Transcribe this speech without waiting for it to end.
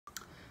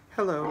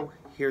Hello,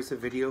 here's a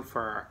video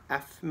for our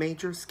F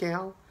major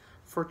scale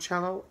for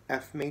cello.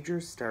 F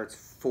major starts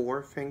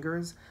 4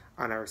 fingers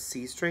on our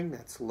C string,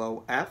 that's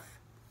low F,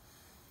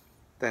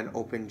 then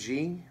open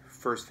G,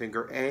 first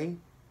finger A,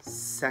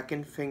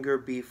 second finger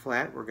B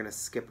flat, we're going to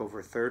skip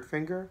over third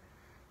finger,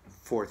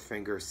 fourth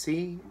finger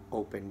C,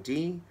 open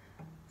D,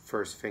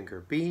 first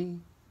finger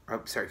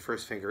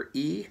first finger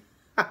E,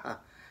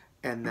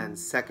 and then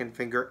second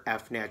finger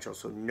F natural,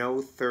 so no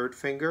third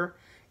finger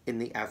in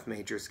the F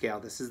major scale.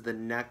 This is the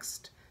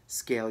next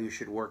scale you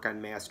should work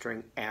on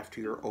mastering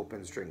after your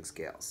open string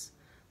scales.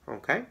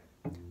 Okay,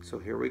 so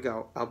here we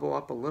go. Elbow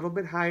up a little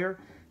bit higher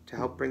to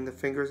help bring the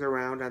fingers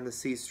around on the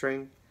C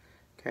string.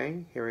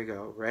 Okay, here we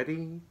go.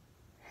 Ready,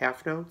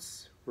 half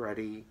notes,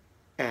 ready,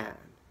 and.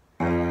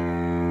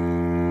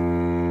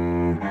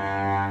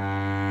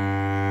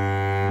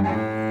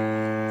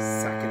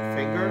 Second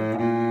finger,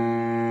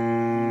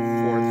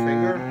 fourth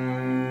finger,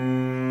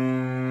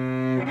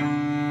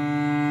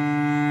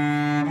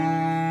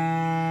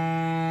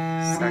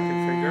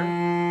 second finger,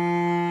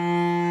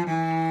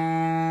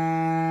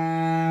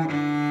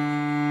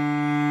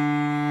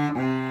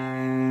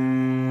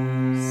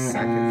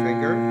 second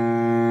finger,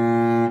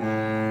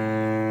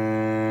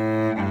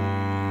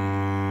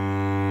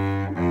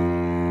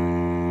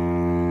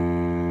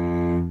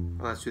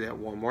 let's do that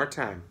one more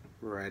time.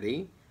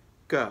 Ready,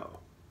 go.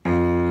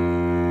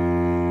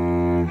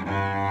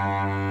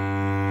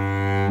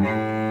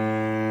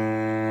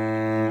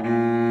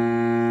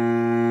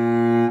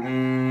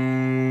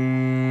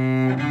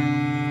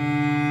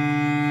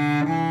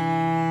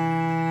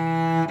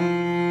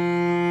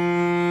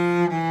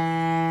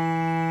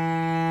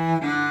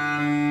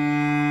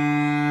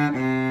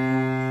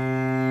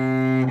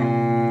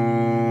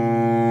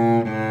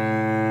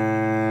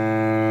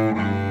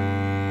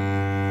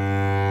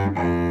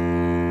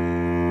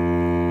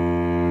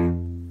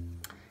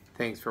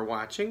 Thanks for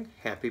watching.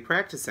 Happy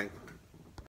practicing.